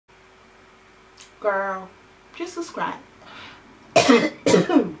girl, just subscribe. It's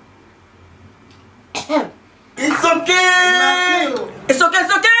okay! It's okay,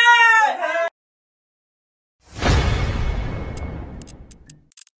 it's okay!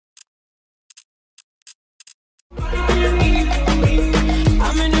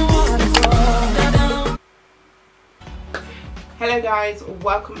 Hello guys,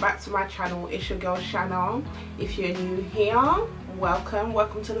 welcome back to my channel. It's your girl Shana. If you're new here,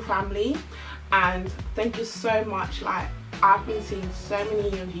 welcome to the family, and thank you so much. Like, I've been seeing so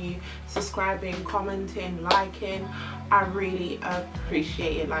many of you subscribing, commenting, liking. I really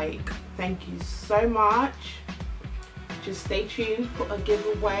appreciate it. Like, thank you so much. Just stay tuned for a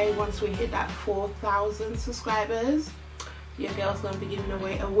giveaway once we hit that 4,000 subscribers. Your girl's gonna be giving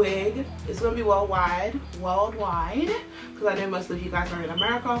away a wig. It's gonna be worldwide, because I know most of you guys are in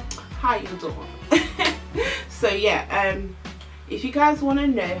America. How you doing? So yeah, if you guys want to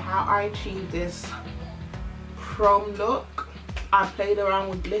know how I achieved this prom look, I played around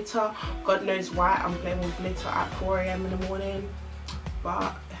with glitter. God knows why I'm playing with glitter at 4 AM in the morning,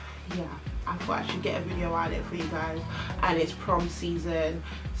 but yeah, I thought I should get a video out of it for you guys. And it's prom season,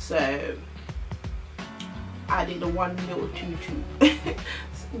 so I did a one little tutu.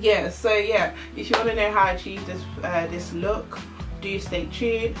 Yeah, so yeah, if you want to know how I achieved this this look, do stay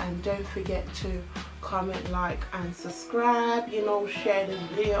tuned, and don't forget to comment, like and subscribe. You know, share this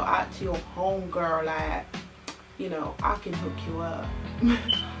video out to your homegirl. Like, you know, I can hook you up.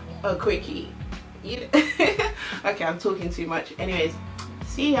 A quickie. Okay, I'm talking too much. Anyways,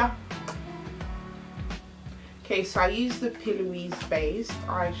 see ya. Okay, so I used the Pillowy's based,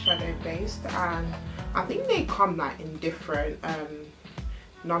 eyeshadow based, and I think they come like in different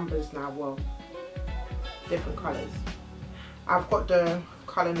numbers now, well, different colours. I've got the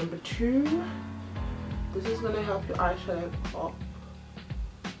colour number 2. This is going to help your eyeshadow pop,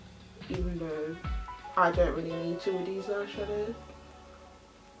 even though I don't really need to with these eyeshadows.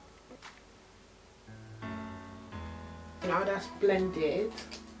 Now that's blended,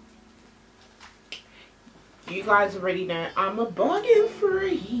 you guys already know I'm a bargain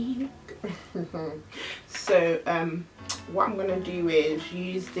freak. So what I'm gonna do is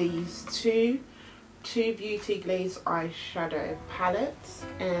use these two Beauty Glaze eyeshadow palettes,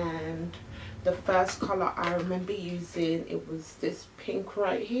 and the first color I remember using, it was this pink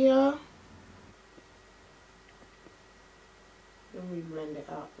right here. Let me blend it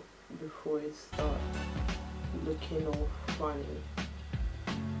up before it starts looking all funny.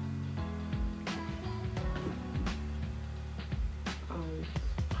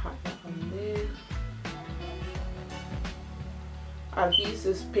 Pat that on there. I've used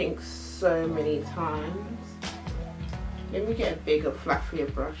this pink so many times. Let me get a bigger,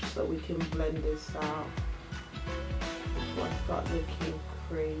 fluffier brush so we can blend this out before I start looking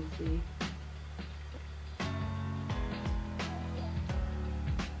crazy.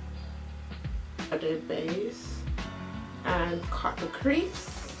 Shadow base and cut the crease.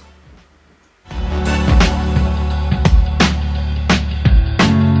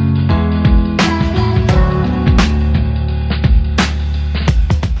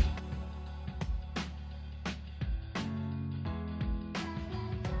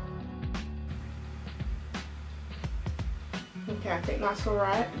 Okay, I think that's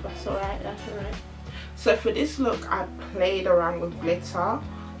alright. That's alright. So for this look, I played around with glitter.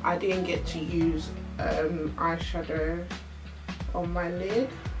 I didn't get to use eyeshadow on my lid.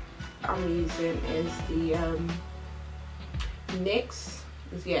 I'm using is the NYX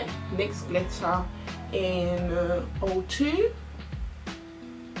glitter in 02,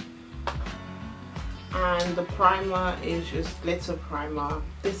 and the primer is just glitter primer.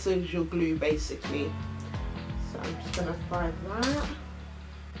 This is your glue basically. So I'm just gonna apply that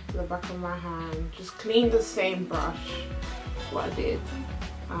to the back of my hand. Just clean the same brush. That's what I did.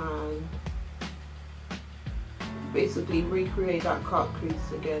 And basically recreate that cut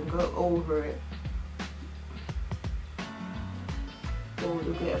crease again. Go over it. With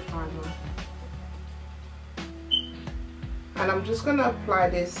a bit of primer. And I'm just gonna apply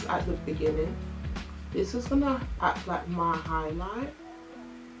this at the beginning. This is gonna act like my highlight.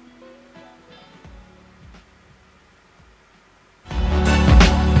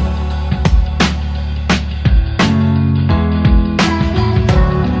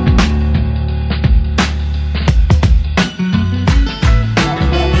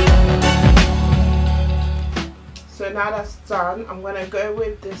 Now that's done, I'm gonna go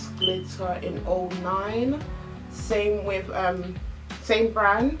with this glitter in 09. Same with same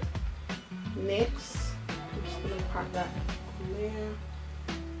brand, NYX. I'm just gonna pack that in there.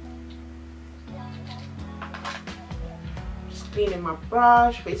 Just cleaning my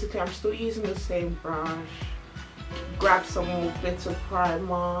brush. Basically, I'm still using the same brush. Grab some more glitter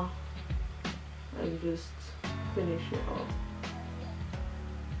primer and just finish it off.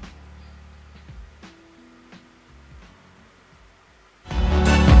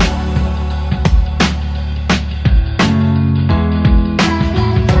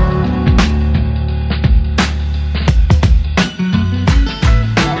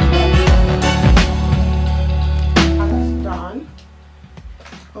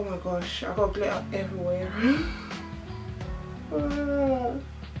 Oh my gosh, I got glitter everywhere.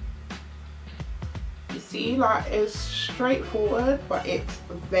 You see, like, it's straightforward, but it's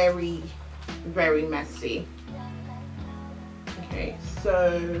very, very messy. Okay,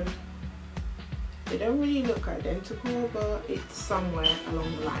 so they don't really look identical, but it's somewhere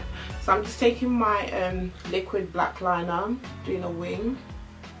along the line. So I'm just taking my liquid black liner, doing a wing.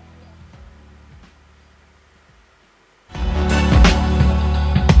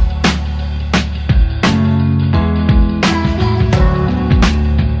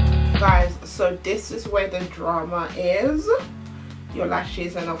 So this is where the drama is. Your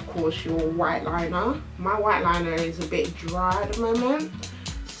lashes and of course your white liner. My white liner is a bit dry at the moment,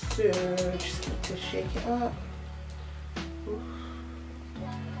 so just need to shake it up.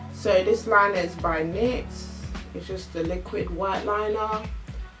 So this liner is by NYX. It's just the liquid white liner,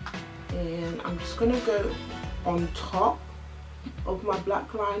 and I'm just gonna go on top of my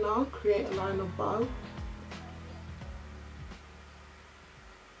black liner, create a line above.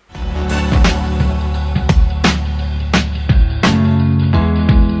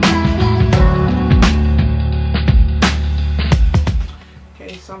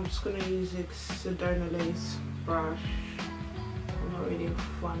 So I'm just going to use a Sedona lace brush. I'm not really a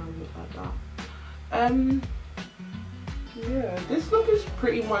fan of it like that. Yeah, this look is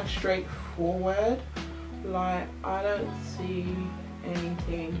pretty much straightforward. Like, I don't see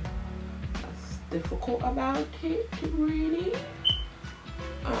anything that's difficult about it, really.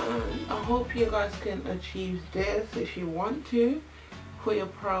 I hope you guys can achieve this if you want to for your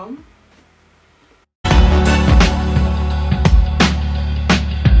prom.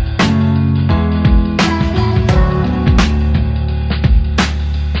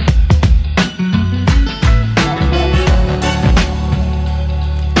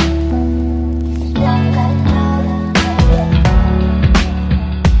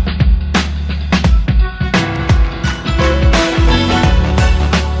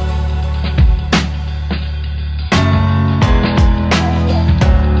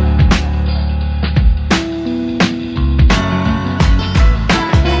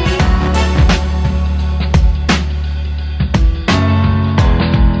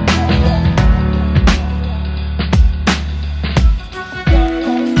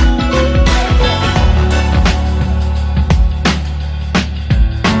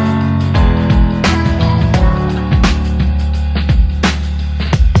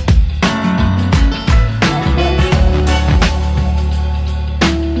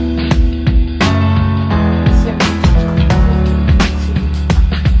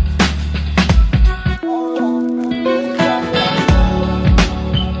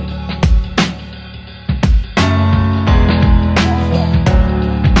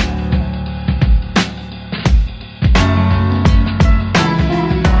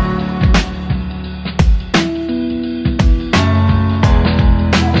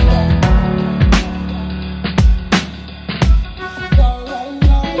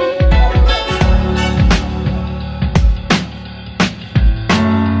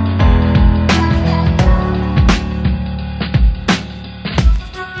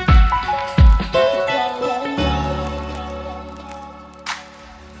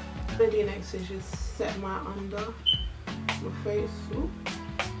 Next is just set my under my face. Ooh.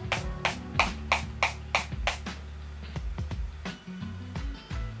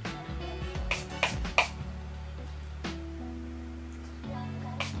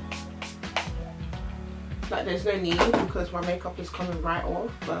 Like, there's no need because my makeup is coming right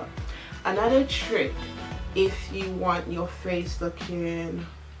off. But another trick, if you want your face looking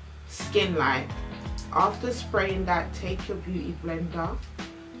skin-like, after spraying that, take your beauty blender,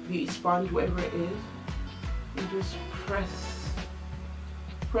 beauty sponge, whatever it is, and just press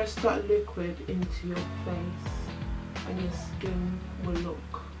that liquid into your face, and your skin will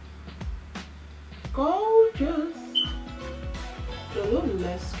look gorgeous. It'll look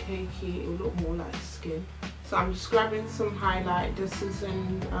less cakey, it'll look more like skin. So I'm just grabbing some highlight. This is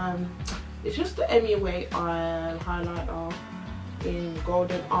it's just the MUA highlighter in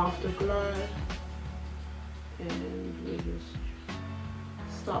Golden Afterglow, and we just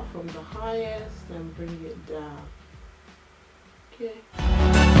start from the highest and bring it down. okay.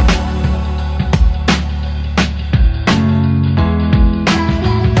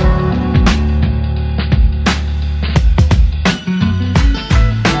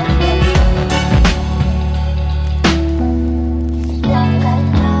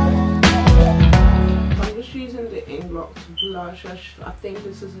 Blush. I think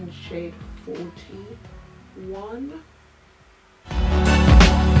this is in shade 41.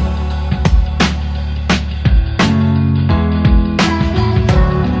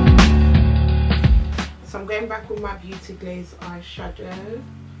 So I'm going back with my Beauty Glaze eyeshadow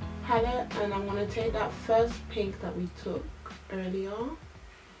palette, and I'm going to take that first pink that we took earlier.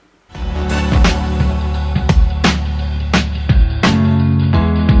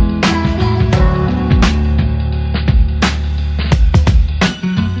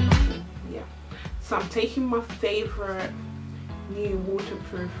 So I'm taking my favorite new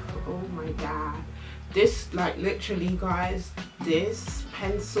waterproof, oh my god, this, like, literally guys, this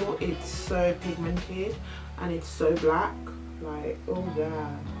pencil, it's so pigmented and it's so black, like, oh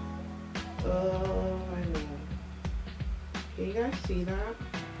god, oh my god. Can you guys see that?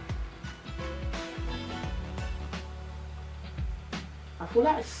 I feel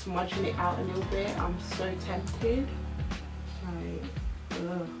like smudging it out a little bit. I'm so tempted, like,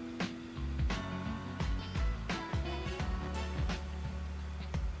 ugh.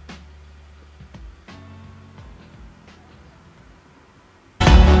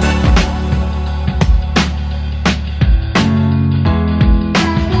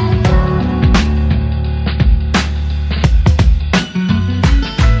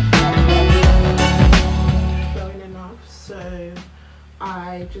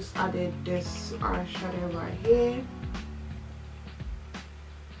 I just added this eyeshadow right here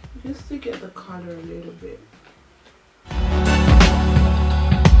just to get the color a little bit.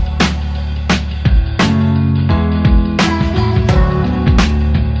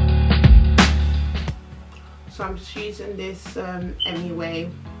 So I'm just using this Anyway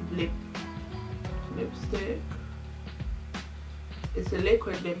lipstick. It's a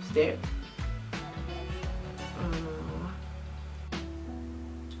liquid lipstick.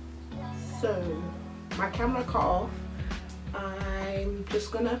 So my camera cut off. I'm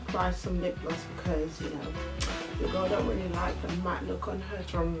just gonna apply some lip gloss because, you know, the girl don't really like the matte look on her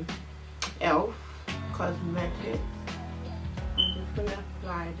from ELF Cosmetics. I'm just gonna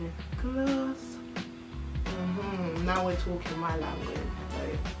apply this gloss. Now we're talking my language.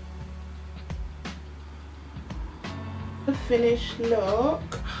 Right? The finished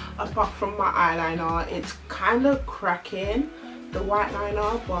look, apart from my eyeliner, it's kind of cracking the white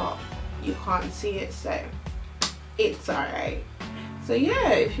liner, but you can't see it, so it's alright. So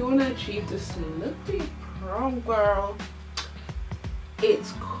yeah, if you want to achieve this look for your prom, girl,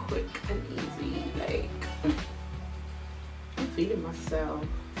 it's quick and easy. Like, I'm feeling myself,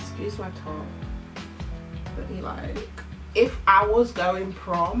 excuse my top, but like, if I was going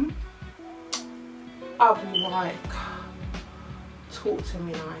prom, I'd be like, talk to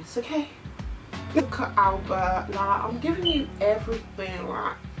me nice, okay? Look at Albert, like, I'm giving you everything,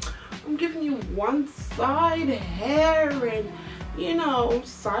 like, I'm giving you one side hair and, you know,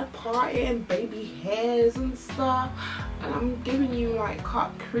 side parting and baby hairs and stuff, and I'm giving you like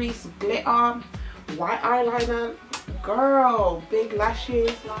cut crease, glitter, white eyeliner, girl, big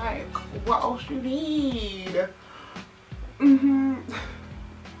lashes, like, what else you need?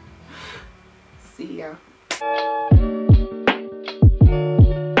 See ya.